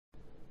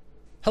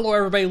Hello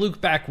everybody,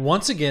 Luke back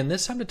once again,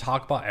 this time to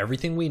talk about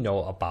everything we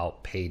know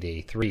about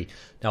Payday 3.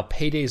 Now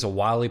Payday is a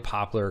wildly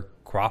popular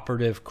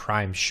cooperative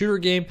crime shooter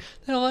game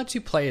that lets you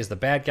play as the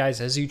bad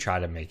guys as you try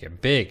to make it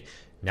big.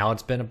 Now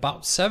it's been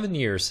about 7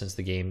 years since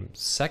the game's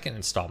second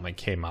installment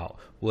came out,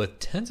 with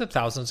tens of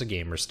thousands of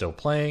gamers still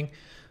playing.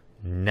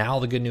 Now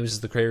the good news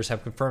is the creators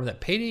have confirmed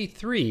that Payday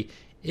 3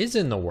 is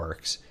in the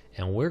works,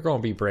 and we're going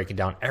to be breaking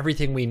down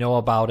everything we know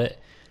about it,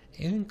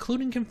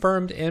 including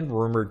confirmed and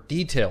rumored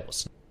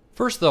details.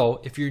 First though,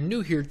 if you're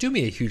new here, do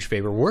me a huge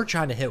favor. We're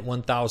trying to hit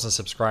 1,000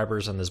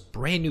 subscribers on this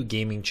brand new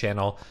gaming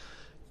channel.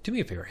 Do me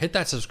a favor, hit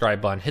that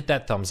subscribe button, hit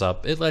that thumbs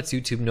up. It lets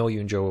YouTube know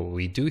you enjoy what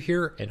we do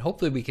here, and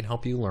hopefully we can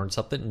help you learn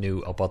something new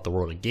about the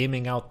world of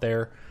gaming out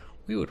there.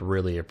 We would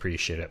really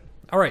appreciate it.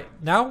 Alright,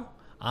 now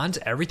on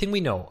to everything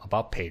we know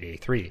about Payday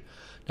 3.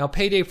 Now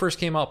Payday first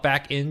came out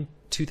back in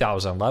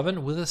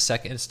 2011, with a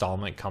second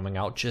installment coming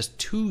out just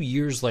 2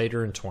 years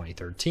later in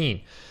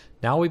 2013.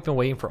 Now we've been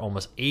waiting for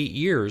almost 8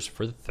 years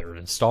for the third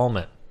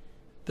installment.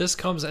 This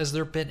comes as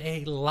there have been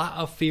a lot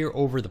of fear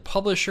over the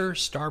publisher.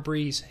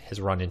 Starbreeze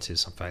has run into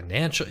some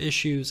financial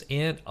issues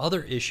and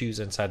other issues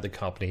inside the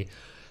company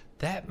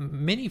that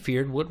many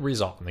feared would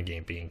result in the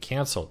game being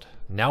canceled.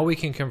 Now we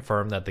can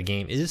confirm that the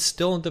game is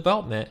still in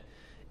development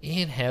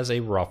and has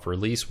a rough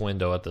release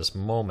window at this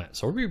moment.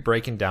 So we'll be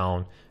breaking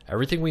down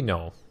everything we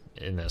know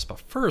in this. But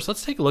first,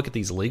 let's take a look at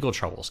these legal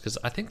troubles, because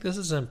I think this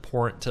is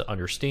important to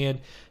understand,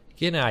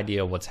 get an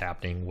idea of what's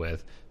happening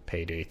with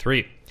Payday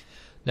 3.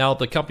 Now,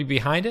 the company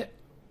behind it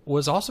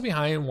was also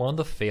behind one of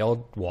the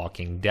failed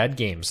Walking Dead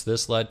games.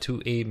 This led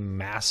to a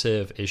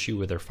massive issue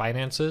with their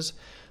finances,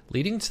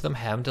 leading to them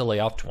having to lay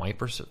off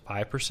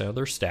 25% of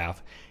their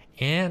staff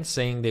and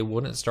saying they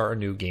wouldn't start a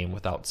new game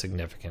without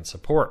significant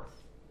support.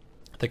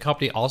 The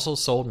company also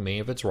sold many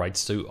of its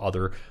rights to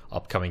other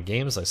upcoming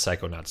games like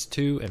Psychonauts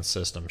 2 and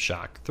System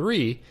Shock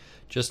 3,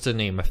 just to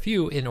name a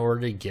few, in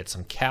order to get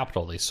some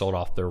capital. They sold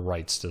off their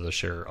rights to the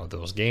share of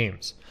those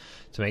games.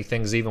 To make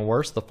things even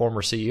worse, the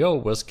former CEO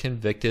was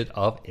convicted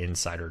of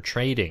insider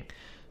trading.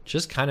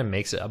 Just kind of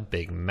makes it a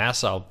big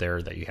mess out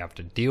there that you have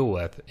to deal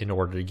with in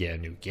order to get a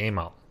new game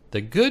out.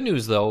 The good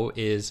news though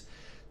is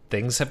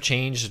things have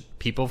changed.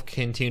 People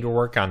continue to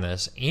work on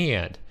this,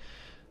 and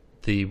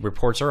the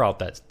reports are out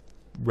that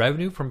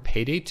revenue from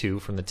Payday 2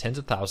 from the tens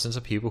of thousands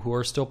of people who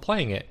are still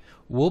playing it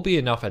will be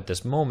enough at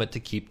this moment to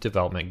keep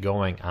development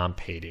going on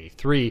Payday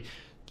 3,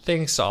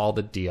 thanks to all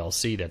the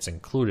DLC that's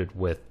included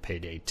with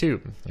Payday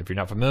 2. If you're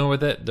not familiar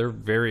with it, they're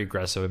very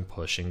aggressive in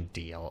pushing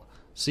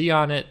DLC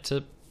on it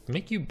to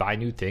make you buy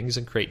new things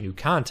and create new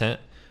content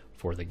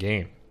for the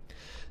game.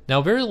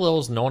 Now, very little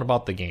is known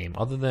about the game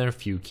other than a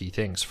few key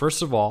things.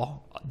 First of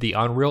all, the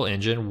Unreal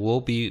Engine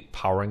will be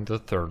powering the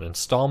third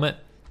installment.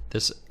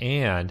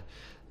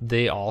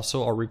 They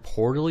also are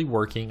reportedly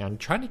working on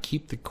trying to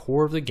keep the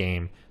core of the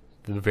game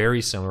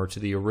very similar to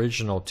the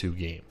original two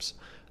games,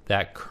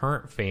 that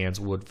current fans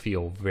would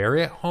feel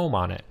very at home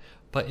on it,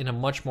 but in a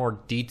much more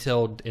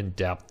detailed,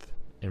 in-depth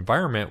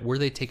environment where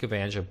they take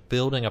advantage of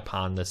building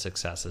upon the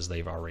successes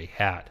they've already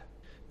had.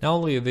 Not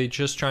only are they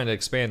just trying to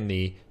expand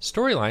the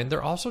storyline,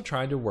 they're also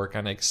trying to work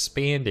on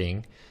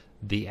expanding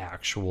the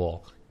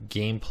actual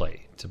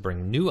gameplay to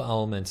bring new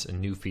elements and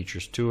new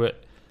features to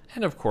it,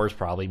 and of course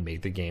probably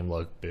make the game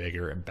look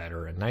bigger and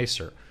better and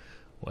nicer.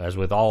 As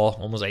with all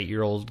almost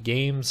 8-year-old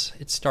games,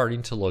 it's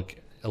starting to look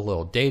a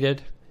little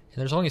dated,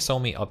 and there's only so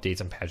many updates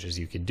and patches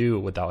you can do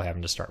without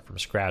having to start from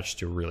scratch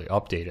to really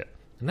update it.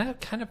 And that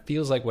kind of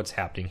feels like what's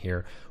happening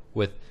here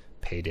with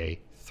Payday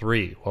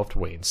 3. We'll have to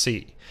wait and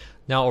see.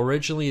 Now,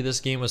 originally this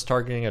game was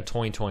targeting a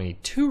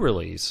 2022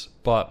 release,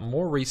 but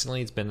more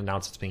recently it's been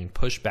announced it's being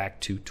pushed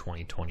back to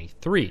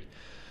 2023.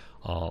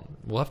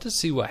 We'll have to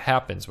see what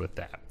happens with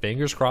that.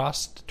 Fingers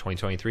crossed.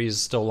 2023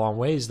 is still a long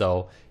ways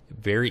though.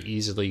 Very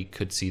easily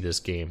could see this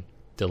game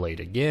delayed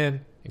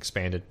again,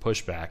 expanded,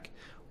 pushed back.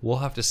 We'll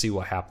have to see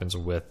what happens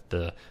with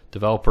the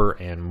developer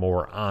and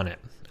more on it.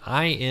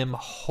 I am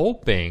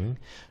hoping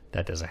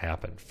that doesn't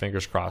happen.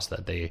 Fingers crossed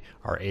that they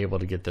are able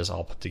to get this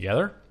all put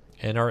together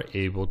and are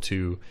able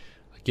to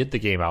get the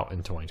game out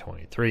in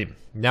 2023.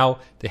 Now,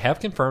 they have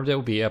confirmed it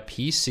will be a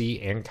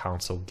PC and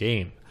console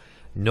game.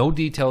 No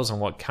details on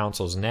what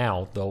consoles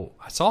now, though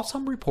I saw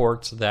some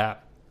reports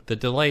that the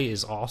delay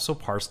is also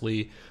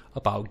partially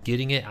about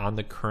getting it on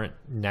the current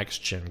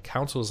next-gen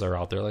consoles that are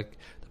out there, like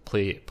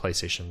the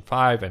PlayStation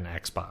 5 and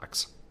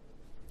Xbox.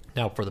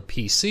 Now, for the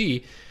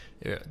PC,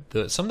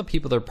 some of the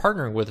people they're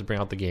partnering with to bring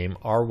out the game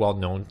are well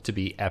known to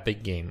be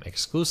Epic Game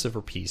exclusive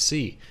for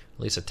PC, at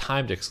least a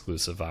timed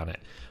exclusive on it,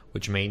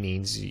 which may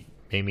mean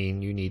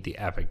you need the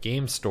Epic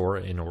Game Store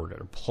in order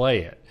to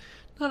play it.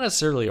 Not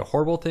necessarily a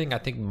horrible thing. I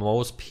think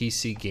most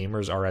PC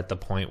gamers are at the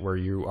point where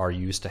you are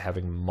used to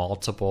having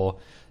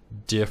multiple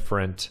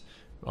different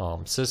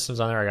systems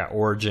on there. I got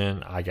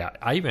Origin, I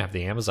even have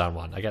the Amazon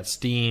one. I got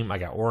Steam, I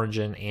got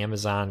Origin,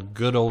 Amazon,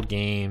 good old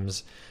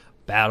games,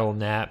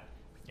 Battle.net.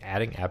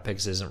 Adding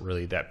Epics isn't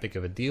really that big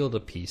of a deal to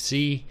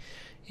PC,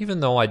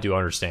 even though I do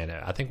understand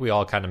it. I think we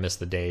all kind of miss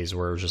the days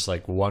where it was just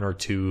like one or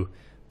two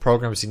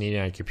programs you needed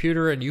on your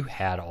computer, and you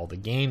had all the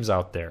games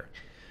out there.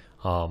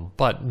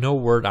 But no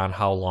word on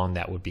how long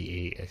that would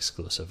be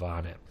exclusive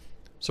on it.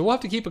 So we'll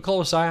have to keep a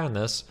close eye on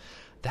this.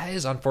 That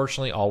is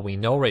unfortunately all we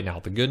know right now.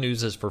 The good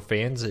news is for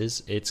fans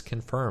is it's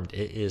confirmed.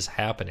 It is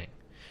happening.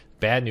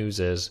 Bad news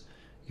is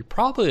you're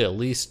probably at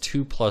least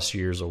 2+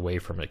 years away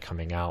from it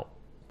coming out.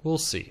 We'll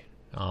see.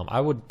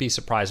 I would be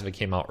surprised if it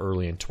came out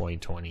early in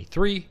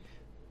 2023,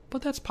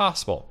 but that's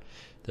possible.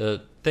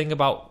 The thing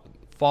about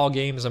fall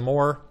games and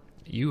more,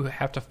 you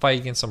have to fight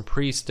against some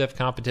pretty stiff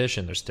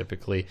competition. There's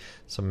typically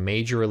some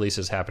major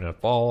releases happening in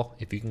fall.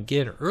 If you can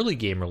get an early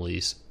game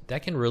release,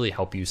 that can really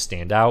help you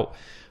stand out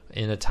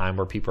in a time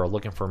where people are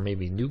looking for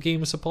maybe new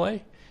games to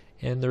play,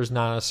 and there's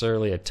not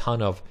necessarily a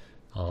ton of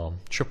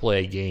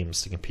AAA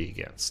games to compete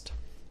against.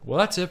 Well,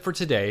 that's it for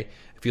today.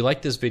 If you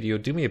like this video,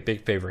 do me a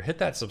big favor, hit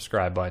that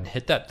subscribe button,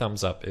 hit that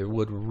thumbs up. It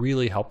would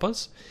really help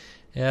us,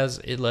 as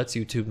it lets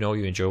YouTube know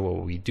you enjoy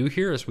what we do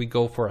here as we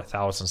go for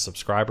 1,000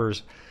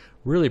 subscribers.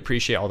 Really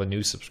appreciate all the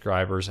new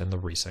subscribers and the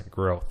recent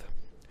growth.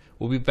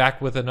 We'll be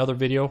back with another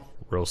video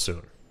real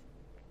soon.